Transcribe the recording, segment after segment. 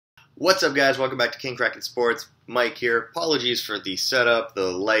What's up, guys? Welcome back to King Kraken Sports. Mike here. Apologies for the setup,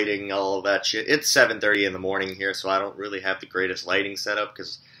 the lighting, all of that shit. It's 7:30 in the morning here, so I don't really have the greatest lighting setup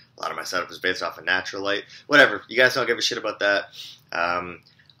because a lot of my setup is based off of natural light. Whatever. You guys don't give a shit about that.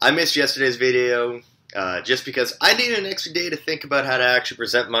 I missed yesterday's video just because I needed an extra day to think about how to actually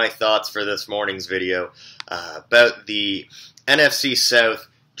present my thoughts for this morning's video about the NFC South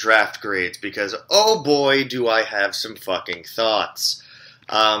draft grades because, oh boy, do I have some fucking thoughts.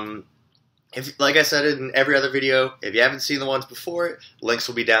 Like I said in every other video, if you haven't seen the ones before it, links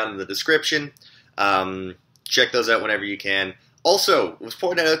will be down in the description. Check those out whenever you can. Also, it was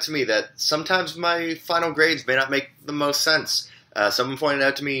pointed out to me that sometimes my final grades may not make the most sense. Someone pointed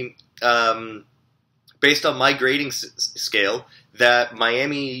out to me, based on my grading scale, that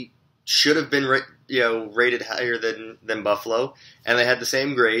Miami should have been rated higher than Buffalo, and they had the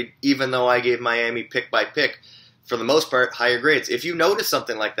same grade, even though I gave Miami pick by pick, for the most part, higher grades. If you notice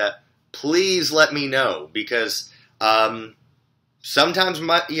something like that, please let me know, because sometimes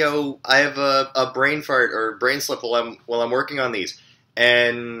I have a brain fart or brain slip while I'm working on these,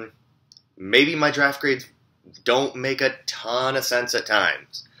 and maybe my draft grades don't make a ton of sense at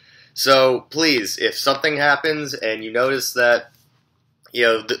times. So please, if something happens and you notice that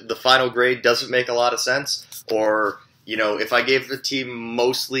the final grade doesn't make a lot of sense, or if I gave the team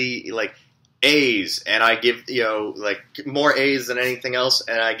mostly like A's, and I give, more A's than anything else,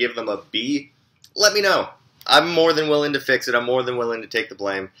 and I give them a B, let me know. I'm more than willing to fix it. I'm more than willing to take the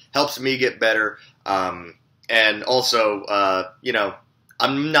blame. Helps me get better. And also,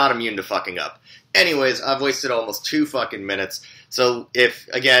 I'm not immune to fucking up. Anyways, I've wasted almost 2 fucking minutes. So if,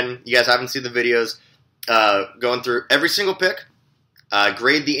 again, you guys haven't seen the videos, going through every single pick,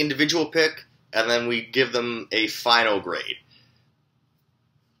 grade the individual pick, and then we give them a final grade.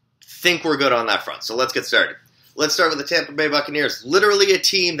 Think we're good on that front. So let's get started. Let's start with the Tampa Bay Buccaneers. Literally a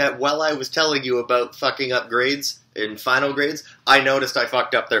team that, while I was telling you about fucking up grades in final grades, I noticed I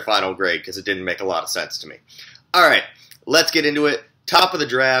fucked up their final grade because it didn't make a lot of sense to me. Alright, let's get into it. Top of the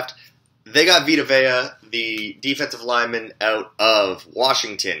draft, they got Vita Vea, the defensive lineman out of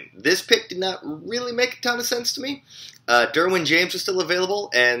Washington. This pick did not really make a ton of sense to me. Derwin James was still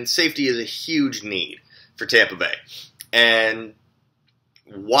available, and safety is a huge need for Tampa Bay. And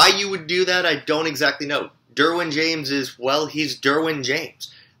why you would do that, I don't exactly know. Derwin James he's Derwin James.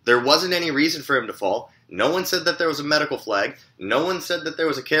 There wasn't any reason for him to fall. No one said that there was a medical flag. No one said that there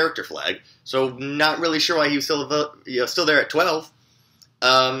was a character flag. So not really sure why he was still there at 12.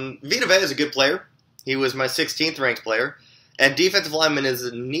 Vita Vea is a good player. He was my 16th ranked player. And defensive lineman is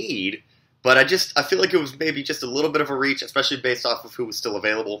a need, but I feel like it was maybe just a little bit of a reach, especially based off of who was still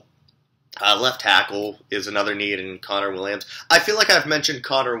available. Left tackle is another need in Connor Williams. I feel like I've mentioned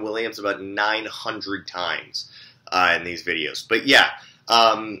Connor Williams about 900 times in these videos. But yeah,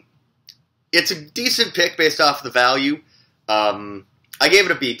 it's a decent pick based off the value. I gave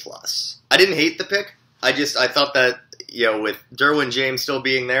it a B+. I didn't hate the pick. I thought that, with Derwin James still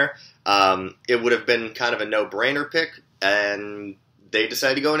being there, it would have been kind of a no-brainer pick, and they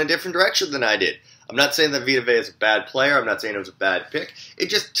decided to go in a different direction than I did. I'm not saying that Vita Vea is a bad player. I'm not saying it was a bad pick. It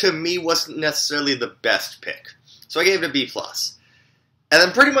just, to me, wasn't necessarily the best pick. So I gave it a B+. And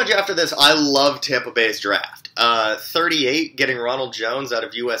then pretty much after this, I love Tampa Bay's draft. 38, getting Ronald Jones out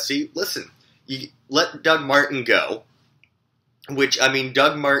of USC. Listen, you let Doug Martin go, which, I mean,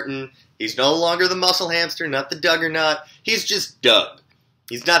 Doug Martin, he's no longer the muscle hamster, not the Duggernaut. He's just Doug.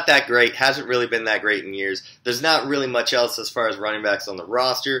 He's not that great, hasn't really been that great in years. There's not really much else as far as running backs on the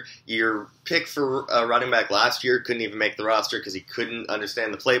roster. Your pick for running back last year couldn't even make the roster because he couldn't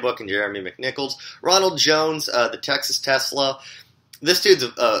understand the playbook, and Jeremy McNichols. Ronald Jones, the Texas Tesla. This dude's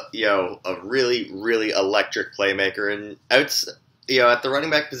a really, really electric playmaker, and at the running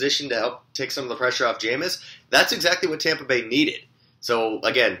back position to help take some of the pressure off Jameis, that's exactly what Tampa Bay needed. So,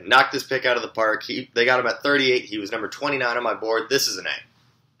 again, knocked this pick out of the park. They got him at 38. He was number 29 on my board. This is an A.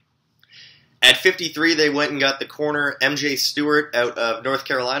 At 53, they went and got the corner MJ Stewart out of North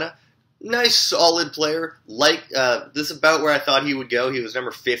Carolina. Nice, solid player. This is about where I thought he would go. He was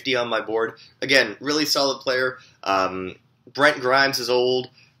number 50 on my board. Again, really solid player. Brent Grimes is old.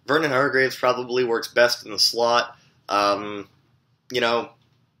 Vernon Hargreaves probably works best in the slot. Not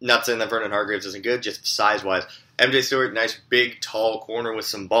saying that Vernon Hargreaves isn't good, just size-wise. MJ Stewart, nice, big, tall corner with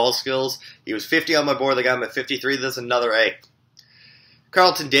some ball skills. He was 50 on my board. They got him at 53. This is another A.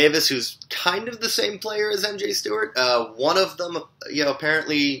 Carlton Davis, who's kind of the same player as MJ Stewart. One of them,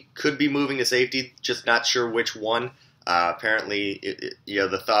 apparently could be moving to safety, just not sure which one. Apparently,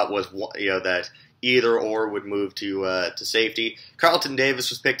 the thought was, that either or would move to safety. Carlton Davis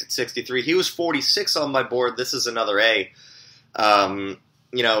was picked at 63. He was 46 on my board. This is another A.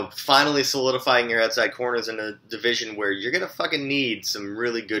 finally solidifying your outside corners in a division where you're going to fucking need some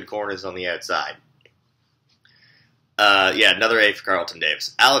really good corners on the outside. Another A for Carlton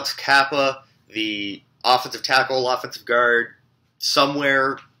Davis. Alex Kappa, the offensive tackle, offensive guard,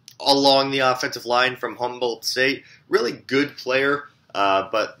 somewhere along the offensive line from Humboldt State. Really good player,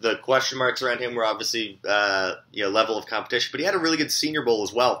 but the question marks around him were obviously level of competition. But he had a really good Senior Bowl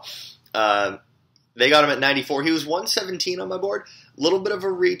as well. They got him at 94. He was 117 on my board. A little bit of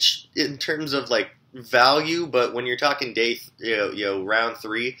a reach in terms of like value, but when you're talking day, round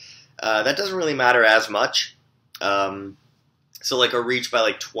 3, that doesn't really matter as much. So like a reach by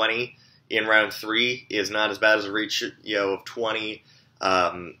like 20 in round 3 is not as bad as a reach, of 20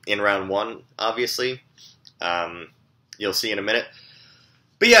 in round 1. Obviously, you'll see in a minute.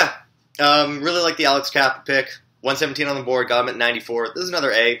 But yeah, really like the Alex Kappa pick. 117 on the board, got him at 94. This is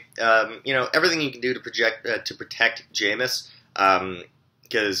another A. Everything you can do to protect Jameis,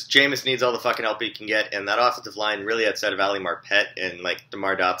 because Jameis needs all the fucking help he can get, and that offensive line, really outside of Ali Marpet and like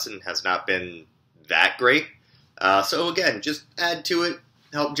DeMar Dotson, has not been that great. So again, just add to it,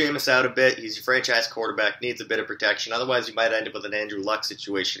 help Jameis out a bit. He's your franchise quarterback, needs a bit of protection. Otherwise, you might end up with an Andrew Luck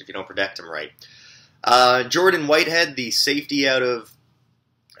situation if you don't protect him right. Jordan Whitehead, the safety out of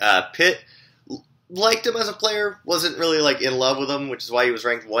Pitt. Liked him as a player, wasn't really like in love with him, which is why he was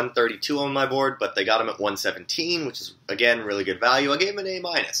ranked 132 on my board, but they got him at 117, which is, again, really good value. I gave him an A-.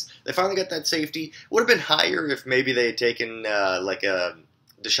 They finally got that safety. Would have been higher if maybe they had taken like a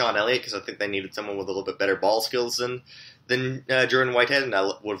Deshaun Elliott, because I think they needed someone with a little bit better ball skills than Jordan Whitehead, and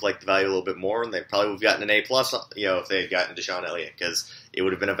I would have liked the value a little bit more, and they probably would have gotten an A+, if they had gotten Deshaun Elliott, because it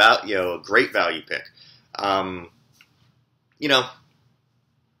would have been a great value pick.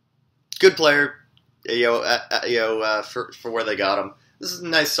 Good player. For where they got him. This is a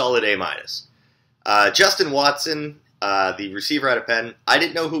nice solid A-. Justin Watson, the receiver out of Penn. I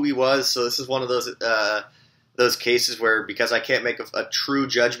didn't know who he was, so this is one of those cases where, because I can't make a true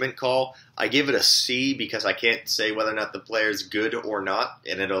judgment call, I give it a C because I can't say whether or not the player is good or not,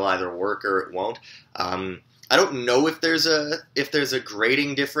 and it'll either work or it won't. I don't know if there's a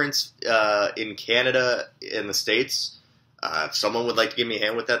grading difference in Canada and the States. If someone would like to give me a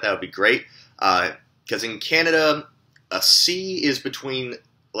hand with that, that would be great. Because in Canada, a C is between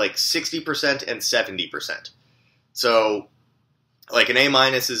like 60% and 70%. So, like an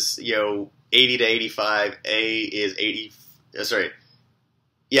A- is 80 to 85. A is 80. A- is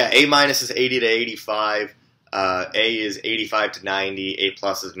 80 to 85. A is 85 to 90. A+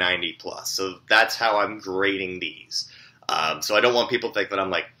 is 90+. So that's how I'm grading these. So I don't want people to think that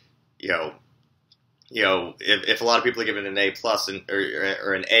I'm like, if a lot of people are giving an A+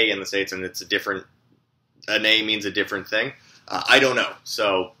 or an A in the States and it's an A means a different thing, I don't know.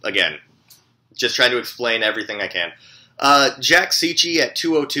 So, again, just trying to explain everything I can. Jack Cicci at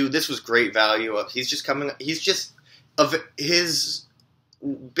 202, this was great value. His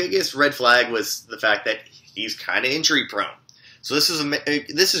biggest red flag was the fact that he's kind of injury prone. So this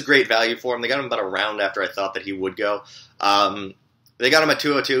is great value for him. They got him about a round after I thought that he would go. They got him at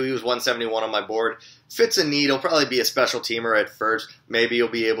 202. He was 171 on my board. Fits a need. He'll probably be a special teamer at first. Maybe he'll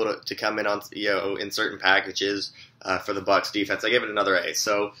be able to come in on in certain packages for the Bucs defense. I gave it another A.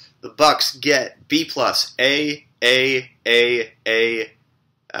 So the Bucs get B+, A, A, A, A.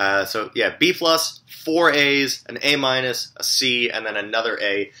 B+, 4 A's, an A-, a C, and then another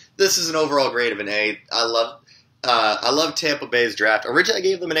A. This is an overall grade of an A. I love Tampa Bay's draft. Originally, I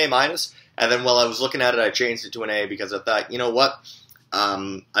gave them an A-, and then while I was looking at it, I changed it to an A because I thought, you know what?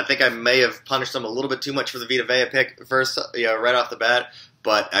 I think I may have punished them a little bit too much for the Vita Vea pick first, right off the bat.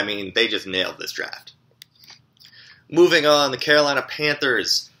 But, I mean, they just nailed this draft. Moving on, the Carolina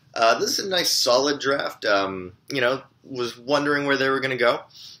Panthers. This is a nice, solid draft. Was wondering where they were going to go.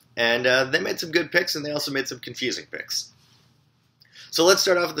 And they made some good picks, and they also made some confusing picks. So let's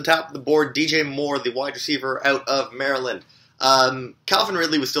start off at the top of the board. DJ Moore, the wide receiver out of Maryland. Calvin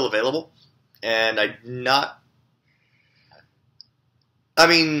Ridley was still available. And I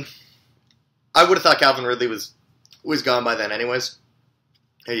would have thought Calvin Ridley was gone by then anyways.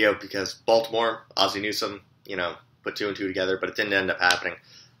 Because Baltimore, Ozzie Newsome, put 2 and 2 together, but it didn't end up happening.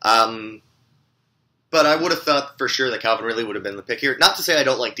 But I would have thought for sure that Calvin Ridley would have been the pick here. Not to say I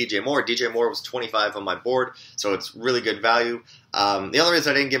don't like DJ Moore. DJ Moore was 25 on my board, so it's really good value. The only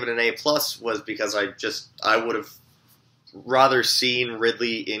reason I didn't give it an A+ was because I would have rather seen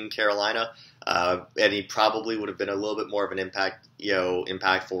Ridley in Carolina. And he probably would have been a little bit more of an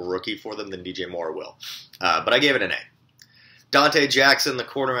impactful rookie for them than DJ Moore will. But I gave it an A. Dante Jackson, the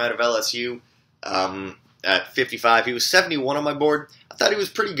corner out of LSU, at 55. He was 71 on my board. I thought he was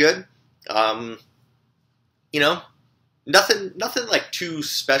pretty good. nothing like too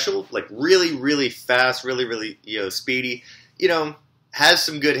special. Like really, really fast, really, really speedy. Has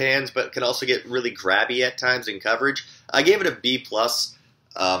some good hands, but can also get really grabby at times in coverage. I gave it a B plus.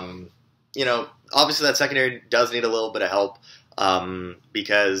 Obviously that secondary does need a little bit of help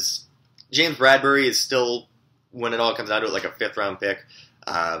because James Bradbury is still, when it all comes down to it, like a 5th round pick.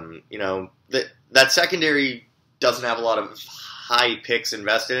 That secondary doesn't have a lot of high picks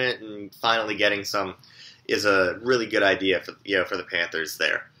invested in it, and finally getting some is a really good idea for the Panthers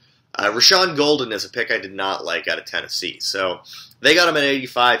there. Rashawn Golden is a pick I did not like out of Tennessee, so they got him at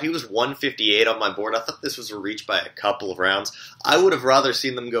 85. He was 158 on my board. I thought this was a reach by a couple of rounds. I would have rather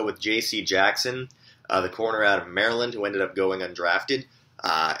seen them go with J.C. Jackson, the corner out of Maryland, who ended up going undrafted,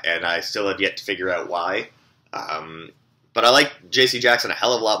 and I still have yet to figure out why. But I like J.C. Jackson a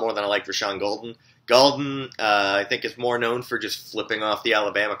hell of a lot more than I like Rashawn Golden. Golden, I think, is more known for just flipping off the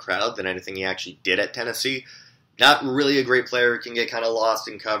Alabama crowd than anything he actually did at Tennessee. Not really a great player, can get kind of lost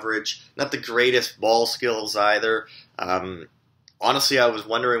in coverage. Not the greatest ball skills either. Honestly, I was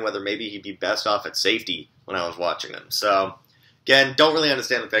wondering whether maybe he'd be best off at safety when I was watching him. So, again, don't really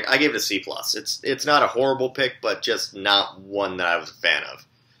understand the pick. I gave it a C+. It's not a horrible pick, but just not one that I was a fan of.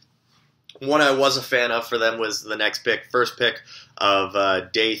 One I was a fan of for them was the next pick, first pick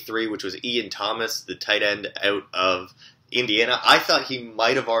of day 3, which was Ian Thomas, the tight end out of Indiana. I thought he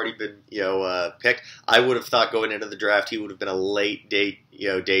might have already been, picked. I would have thought going into the draft he would have been a late day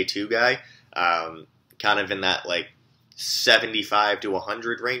 2 guy, kind of in that like 75 to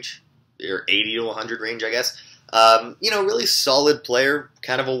 100 range, or 80 to 100 range, I guess. Really solid player,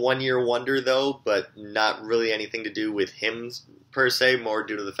 kind of a one-year wonder though, but not really anything to do with him per se, more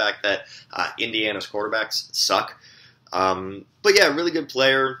due to the fact that Indiana's quarterbacks suck. But yeah, really good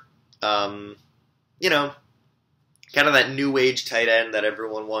player. Kind of that new age tight end that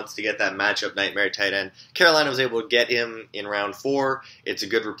everyone wants to get, that matchup nightmare tight end. Carolina was able to get him in round 4. It's a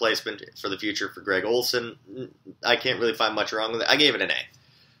good replacement for the future for Greg Olsen. I can't really find much wrong with it. I gave it an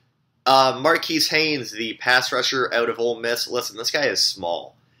A. Marquise Haynes, the pass rusher out of Ole Miss. Listen, this guy is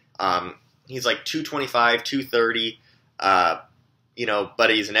small. He's like 225, 230, but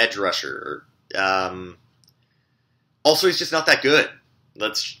he's an edge rusher. Also, he's just not that good.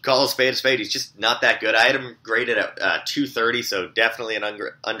 Let's call a spade. He's just not that good. I had him graded at 230, so definitely an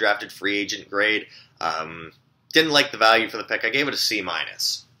undrafted free agent grade. Didn't like the value for the pick. I gave it a C-.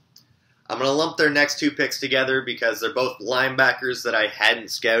 I'm going to lump their next 2 picks together because they're both linebackers that I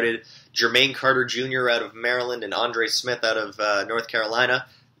hadn't scouted. Jermaine Carter Jr. out of Maryland and Andre Smith out of North Carolina.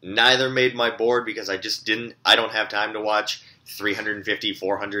 Neither made my board because I just didn't. I don't have time to watch 350,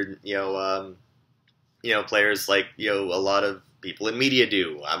 400, players like a lot of people in media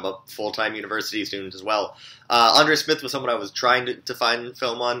do. I'm a full-time university student as well. Andre Smith was someone I was trying to find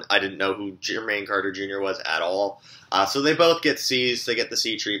film on. I didn't know who Jermaine Carter Jr. was at all. So they both get C's. They get the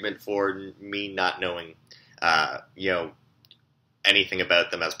C treatment for me not knowing, anything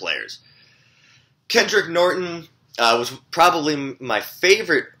about them as players. Kendrick Norton was probably my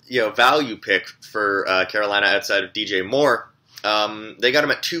favorite, value pick for Carolina outside of DJ Moore. They got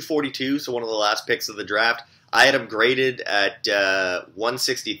him at 242, so one of the last picks of the draft. I had him graded at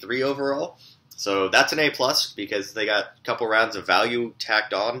 163 overall, so that's an A+ because they got a couple rounds of value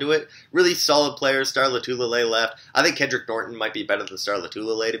tacked onto it. Really solid player. Star Latulele left. I think Kendrick Norton might be better than Star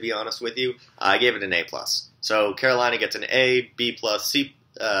Latulele, to be honest with you. I gave it an A+. So Carolina gets an A, B+, C+,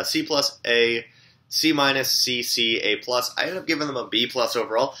 A, C-, C, C, A+. I ended up giving them a B+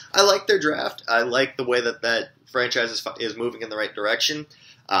 overall. I like their draft. I like the way that franchise is moving in the right direction.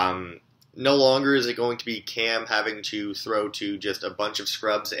 No longer is it going to be Cam having to throw to just a bunch of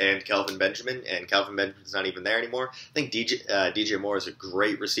scrubs and Calvin Benjamin, and Calvin Benjamin's not even there anymore. I think DJ Moore is a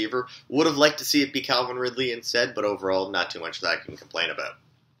great receiver. Would have liked to see it be Calvin Ridley instead, but overall, not too much that I can complain about.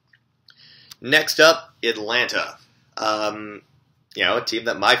 Next up, Atlanta. A team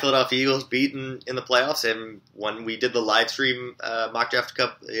that my Philadelphia Eagles beat in the playoffs, and when we did the live stream mock draft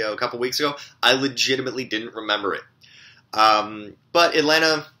a couple weeks ago, I legitimately didn't remember it. But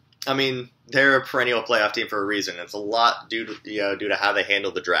Atlanta, they're a perennial playoff team for a reason. It's a lot due to how they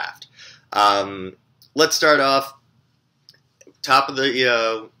handle the draft. Let's start off top of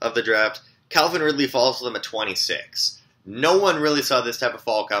the draft. Calvin Ridley falls to them at 26. No one really saw this type of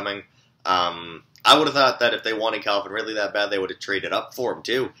fall coming. I would have thought that if they wanted Calvin Ridley that bad, they would have traded up for him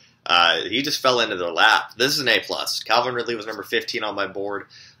too. He just fell into their lap. This is an A+. Calvin Ridley was number 15 on my board.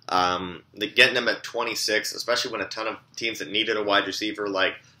 Getting him at 26, especially when a ton of teams that needed a wide receiver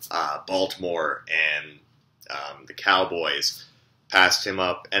like Baltimore and the Cowboys passed him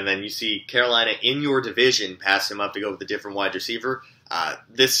up, and then you see Carolina in your division pass him up to go with a different wide receiver.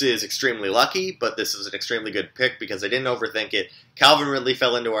 This is extremely lucky, but this is an extremely good pick because I didn't overthink it. Calvin Ridley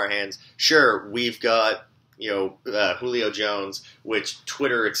fell into our hands. Sure, we've got Julio Jones, which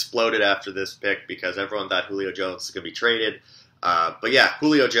Twitter exploded after this pick because everyone thought Julio Jones was going to be traded. But yeah,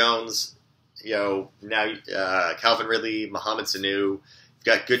 Julio Jones, now Calvin Ridley, Mohamed Sanu, you've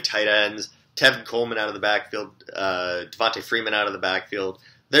got good tight ends, Tevin Coleman out of the backfield, Devontae Freeman out of the backfield.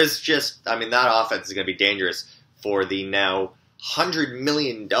 There's just, that offense is going to be dangerous for the now $100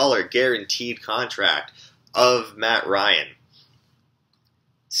 million guaranteed contract of Matt Ryan.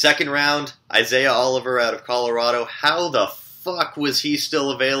 Second round, Isaiah Oliver out of Colorado. How the fuck was he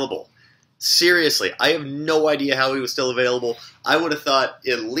still available? Seriously, I have no idea how he was still available. I would have thought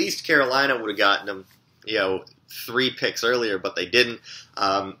at least Carolina would have gotten him, 3 picks earlier, but they didn't.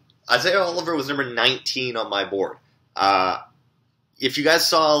 Isaiah Oliver was number 19 on my board. If you guys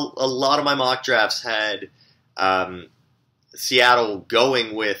saw, a lot of my mock drafts had Seattle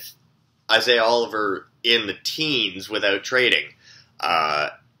going with Isaiah Oliver in the teens without trading.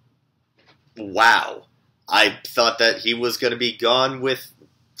 Wow. I thought that he was going to be gone with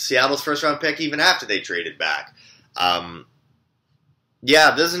Seattle's first-round pick even after they traded back.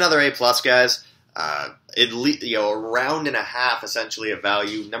 Yeah, this is another A+, guys. At least, a round and a half, essentially, of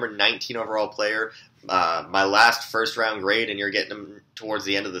value. Number 19 overall player. My last first-round grade, and you're getting him towards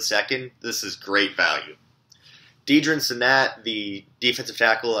the end of the second. This is great value. Deidrin Senat, the defensive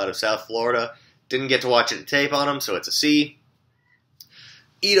tackle out of South Florida. Didn't get to watch it tape on him, so it's a C.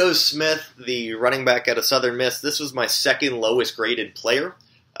 Ito Smith, the running back out of Southern Miss. This was my second lowest graded player.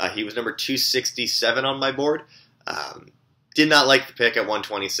 He was number 267 on my board. Did not like the pick at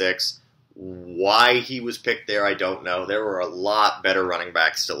 126. Why he was picked there, I don't know. There were a lot better running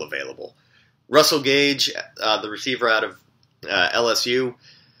backs still available. Russell Gage, the receiver out of LSU.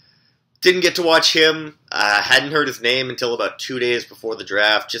 Didn't get to watch him. Hadn't heard his name until about 2 days before the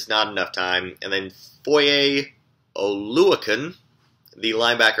draft. Just not enough time. And then Foye Oluokun, the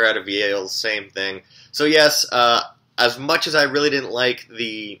linebacker out of Yale, same thing. So yes, as much as I really didn't like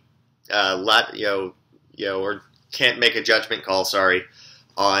the or can't make a judgment call,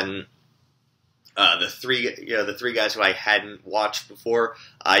 on the three guys who I hadn't watched before,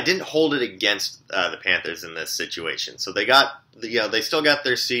 I didn't hold it against the Panthers in this situation. So they got they still got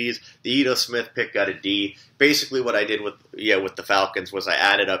their C's. The Ito Smith pick got a D. Basically, what I did with the Falcons was I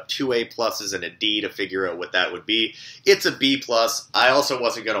added up 2 A pluses and a D to figure out what that would be. It's a B plus. I also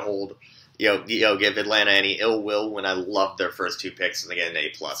wasn't going to hold give Atlanta any ill will when I loved their first 2 picks and they get an A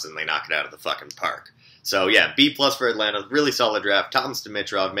plus and they knock it out of the fucking park. So yeah, B plus for Atlanta. Really solid draft. Thomas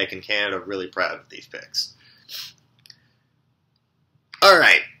Dimitrov making Canada really proud of these picks. All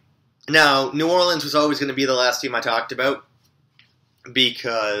right. Now, New Orleans was always going to be the last team I talked about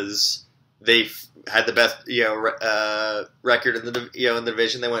because they've had the best record in the in the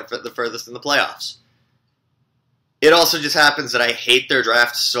division. They went the furthest in the playoffs. It also just happens that I hate their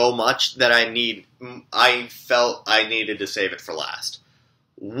draft so much that I felt I needed to save it for last.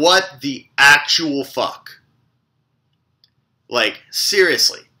 What the actual fuck? Like,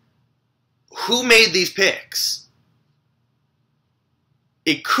 seriously. Who made these picks?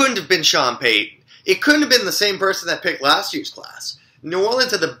 It couldn't have been Sean Payton. It couldn't have been the same person that picked last year's class. New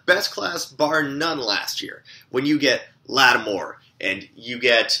Orleans had the best class bar none last year. When you get Lattimore and you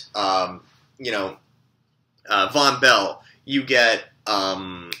get, Von Bell, you get,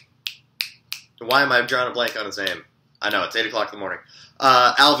 why am I drawing a blank on his name? I know, it's 8 o'clock in the morning.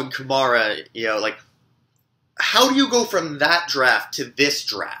 Alvin Kamara, how do you go from that draft to this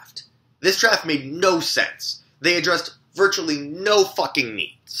draft? This draft made no sense. They addressed virtually no fucking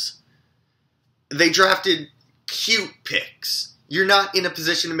needs. They drafted cute picks. You're not in a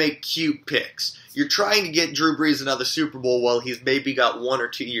position to make cute picks. You're trying to get Drew Brees another Super Bowl while he's maybe got 1 or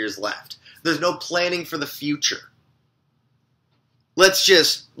 2 years left. There's no planning for the future. Let's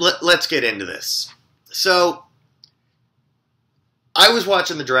get into this. So, I was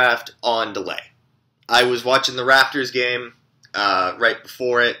watching the draft on delay. I was watching the Raptors game right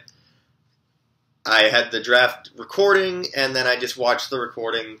before it. I had the draft recording, and then I just watched the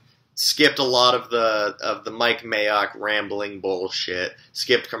recording, skipped a lot of the Mike Mayock rambling bullshit,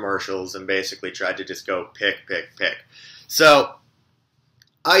 skipped commercials, and basically tried to just go pick. So,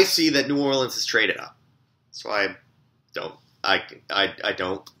 I see that New Orleans has traded up. So I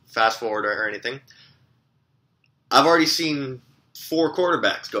don't fast forward or anything. I've already seen 4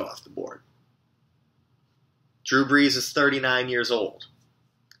 quarterbacks go off the board. Drew Brees is 39 years old.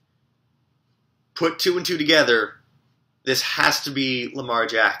 Put 2 and 2 together, this has to be Lamar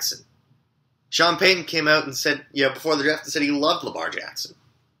Jackson. Sean Payton came out and said, before the draft, and said he loved Lamar Jackson.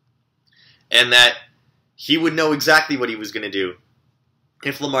 And that he would know exactly what he was going to do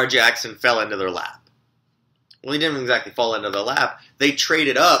if Lamar Jackson fell into their lap. Well, he didn't exactly fall into their lap. They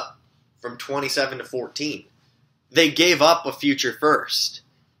traded up from 27 to 14. They gave up a future first.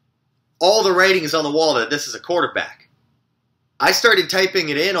 All the writing is on the wall that this is a quarterback. I started typing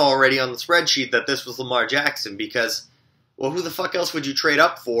it in already on the spreadsheet that this was Lamar Jackson because, well, who the fuck else would you trade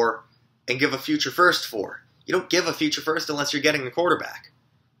up for and give a future first for? You don't give a future first unless you're getting a quarterback.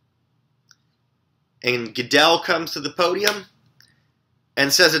 And Goodell comes to the podium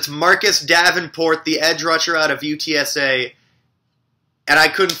and says it's Marcus Davenport, the edge rusher out of UTSA, and I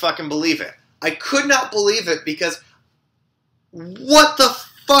couldn't fucking believe it. I could not believe it because what the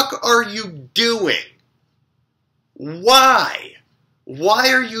fuck are you doing? Why?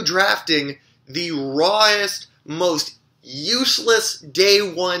 Why are you drafting the rawest, most useless day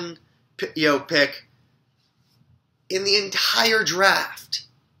one pick in the entire draft?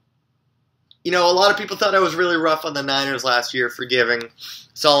 You know, a lot of people thought I was really rough on the Niners last year for giving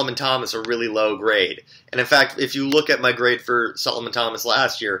Solomon Thomas a really low grade. And in fact, if you look at my grade for Solomon Thomas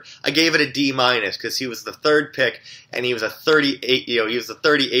last year, I gave it a D- because he was the third pick and he was a 38, he was the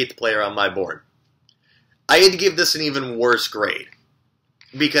 38th player on my board. I had to give this an even worse grade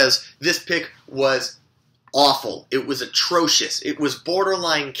because this pick was awful. It was atrocious. It was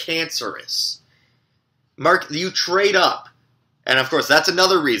borderline cancerous. Mark, you trade up, and of course that's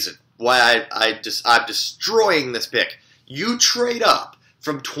another reason why I'm destroying this pick. You trade up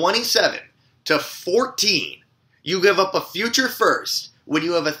from 27 to 14. You give up a future first when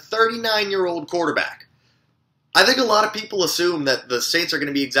you have a 39-year-old quarterback. I think a lot of people assume that the Saints are going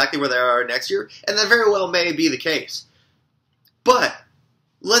to be exactly where they are next year, and that very well may be the case. But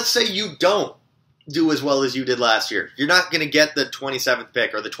let's say you don't do as well as you did last year. You're not going to get the 27th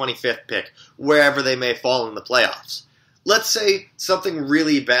pick or the 25th pick, wherever they may fall in the playoffs. Let's say something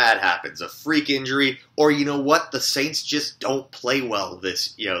really bad happens, a freak injury, or you know what, the Saints just don't play well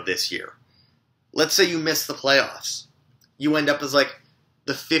this year. Let's say you miss the playoffs. You end up as like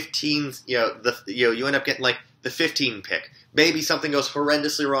the 15th, you end up getting like the 15 pick. Maybe something goes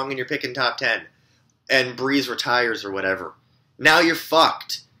horrendously wrong and you're picking top 10, and Breeze retires or whatever. Now you're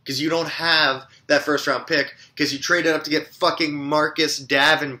fucked because you don't have that first round pick because you traded up to get fucking Marcus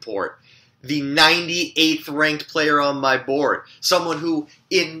Davenport, the 98th ranked player on my board. Someone who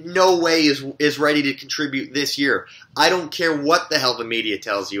in no way is ready to contribute this year. I don't care what the hell the media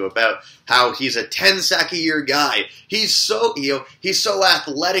tells you about how he's a 10-sack-a-year guy. He's so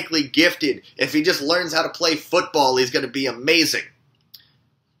athletically gifted. If he just learns how to play football, he's going to be amazing.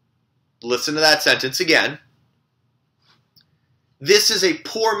 Listen to that sentence again. This is a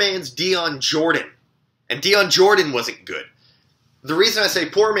poor man's Deion Jordan. And Deion Jordan wasn't good. The reason I say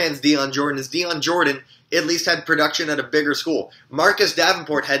poor man's Deion Jordan is Deion Jordan at least had production at a bigger school. Marcus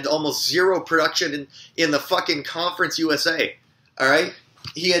Davenport had almost zero production in the fucking Conference USA. Alright?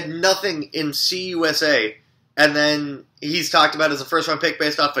 He had nothing in CUSA. And then he's talked about as a first round pick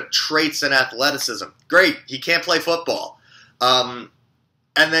based off of traits and athleticism. Great. He can't play football. And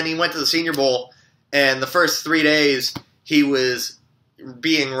then he went to the Senior Bowl, and the first 3 days he was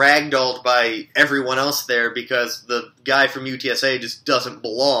being ragdolled by everyone else there because the guy from UTSA just doesn't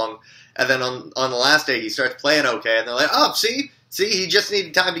belong. And then on the last day, he starts playing okay, and they're like, "Oh, see, he just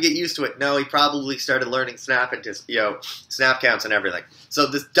needed time to get used to it." No, he probably started learning snap counts and everything. So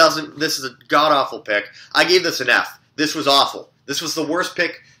this is a god awful pick. I gave this an F. This was awful. This was the worst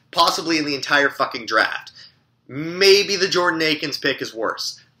pick possibly in the entire fucking draft. Maybe the Jordan Akins pick is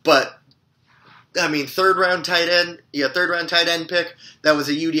worse, but I mean, third round tight end pick, that was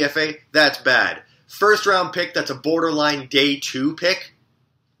a UDFA, that's bad. First round pick, that's a borderline day 2 pick,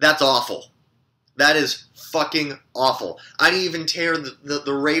 that's awful. That is fucking awful. I didn't even tear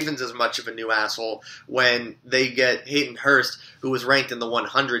the Ravens as much of a new asshole when they get Hayden Hurst, who was ranked in the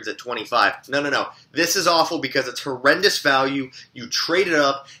 100s at 25. No. This is awful because it's horrendous value. You traded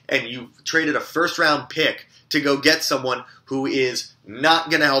up, and you traded a first round pick to go get someone who is not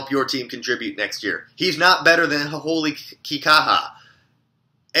going to help your team contribute next year. He's not better than Holy Kikaha.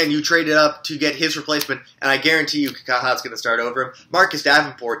 And you traded up to get his replacement, and I guarantee you Kikaha's going to start over him. Marcus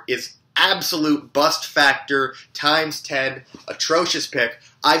Davenport is absolute bust factor, times 10, atrocious pick.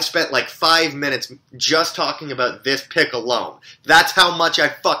 I've spent like 5 minutes just talking about this pick alone. That's how much I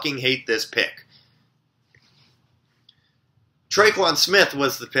fucking hate this pick. Traquan Smith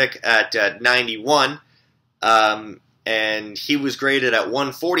was the pick at 91. And he was graded at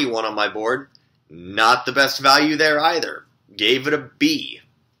 141 on my board. Not the best value there either. Gave it a B.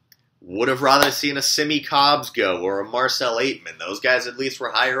 Would have rather seen a Simi Cobbs go or a Marcel Aitman. Those guys at least were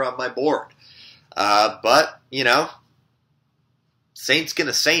higher on my board. But, Saint's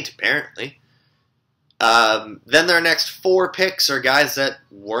gonna Saint, apparently. Then their next 4 picks are guys that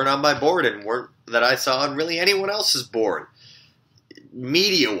weren't on my board and weren't that I saw on really anyone else's board.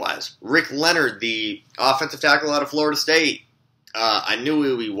 Media-wise, Rick Leonard, the offensive tackle out of Florida State. I knew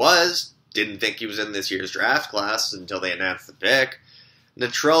who he was. Didn't think he was in this year's draft class until they announced the pick.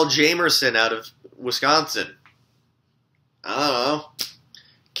 Natrell Jamerson out of Wisconsin. I don't know.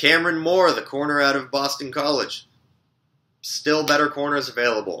 Cameron Moore, the corner out of Boston College. Still better corners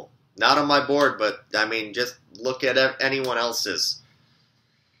available. Not on my board, but, I mean, just look at anyone else's.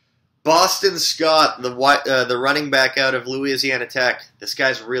 Boston Scott, the running back out of Louisiana Tech. This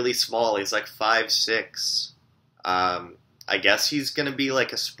guy's really small. He's like 5'6". I guess he's going to be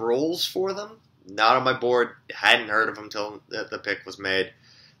like a Sproles for them. Not on my board. Hadn't heard of him until the pick was made.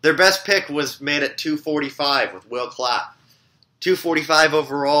 Their best pick was made at 245 with Will Clapp. 245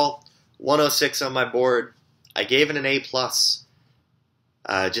 overall, 106 on my board. I gave it an A+.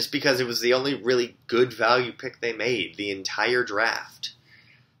 Just because it was the only really good value pick they made the entire draft.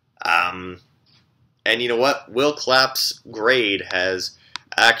 And you know what? Will Clapp's grade has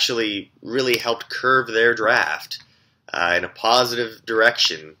actually really helped curve their draft in a positive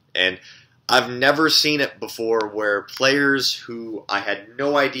direction. And I've never seen it before where players who I had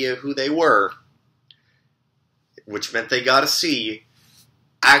no idea who they were, which meant they got a C,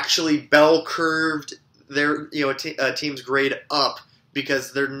 actually bell curved their team's grade up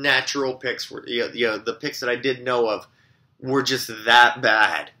because their natural picks were the picks that I did know of were just that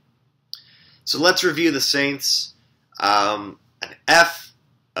bad. So let's review the Saints. An F,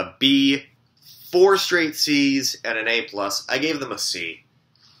 a B, 4 straight C's, and an A+. I gave them a C.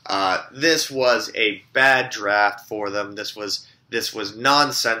 This was a bad draft for them. This was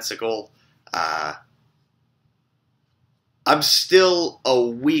nonsensical. I'm still a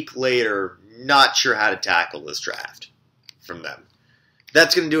week later not sure how to tackle this draft from them.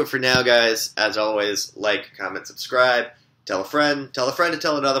 That's going to do it for now, guys. As always, like, comment, subscribe. Tell a friend to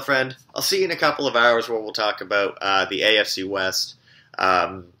tell another friend. I'll see you in a couple of hours where we'll talk about the AFC West.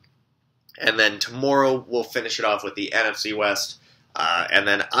 And then tomorrow we'll finish it off with the NFC West. And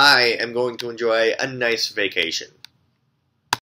then I am going to enjoy a nice vacation.